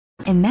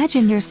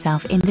Imagine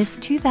yourself in this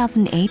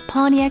 2008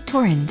 Pontiac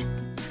Torrent.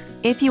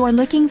 If you are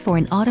looking for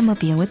an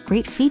automobile with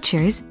great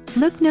features,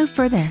 look no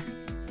further.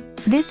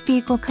 This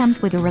vehicle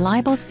comes with a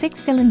reliable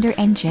 6-cylinder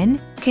engine,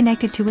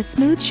 connected to a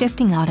smooth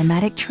shifting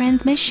automatic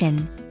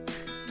transmission.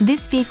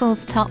 This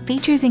vehicle's top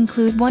features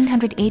include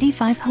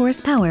 185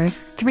 horsepower,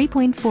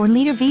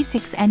 3.4-liter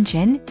V6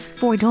 engine,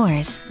 4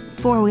 doors,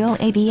 4-wheel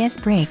ABS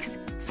brakes,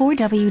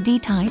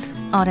 4WD type,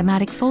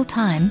 automatic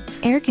full-time,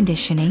 air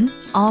conditioning,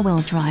 all-wheel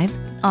drive,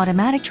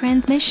 automatic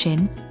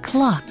transmission,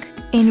 clock,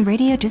 in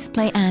radio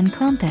display and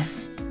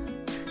compass.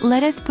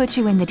 Let us put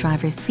you in the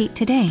driver's seat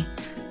today.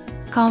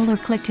 Call or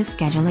click to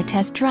schedule a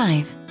test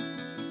drive.